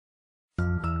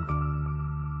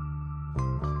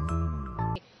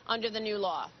under the new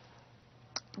law?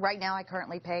 Right now, I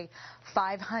currently pay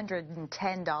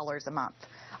 $510 a month.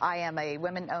 I am a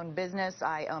women-owned business.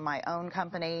 I own my own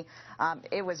company.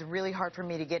 It was really hard for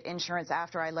me to get insurance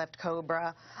after I left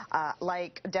Cobra.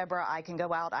 Like Deborah, I can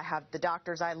go out. I have the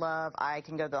doctors I love. I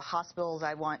can go to the hospitals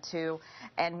I want to.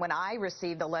 And when I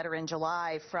received a letter in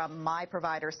July from my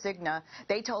provider, Cigna,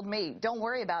 they told me, don't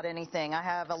worry about anything. I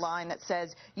have a line that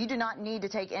says, you do not need to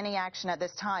take any action at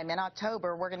this time. In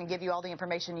October, we're going to give you all the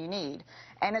information you need.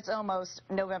 And it's almost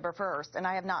November 1st, and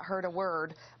I have not heard a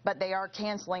word, but they are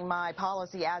canceling my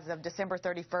policy as of December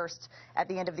 31st at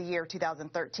the end of the year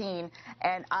 2013,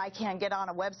 and I can't get on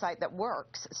a website that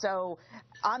works. So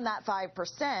I'm that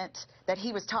 5% that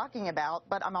he was talking about,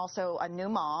 but I'm also a new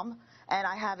mom, and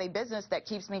I have a business that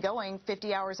keeps me going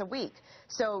 50 hours a week.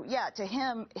 So, yeah, to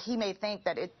him, he may think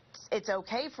that it's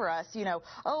okay for us, you know,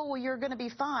 oh, well, you're going to be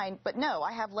fine. But no,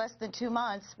 I have less than 2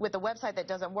 months with a website that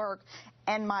doesn't work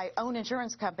and my own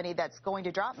insurance company that's going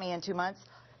to drop me in 2 months.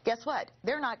 Guess what?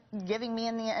 They're not giving me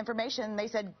any information. They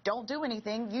said, don't do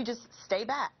anything. You just stay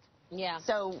back. Yeah.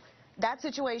 So that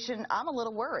situation, I'm a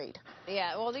little worried.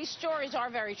 Yeah, well, these stories are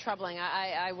very troubling,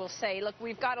 I will say. Look,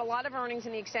 we've got a lot of earnings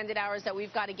in the extended hours that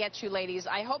we've got to get to, ladies.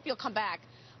 I hope you'll come back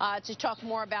to talk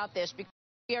more about this, because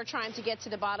we are trying to get to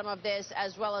the bottom of this,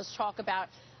 as well as talk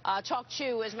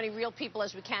to as many real people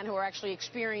as we can who are actually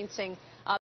experiencing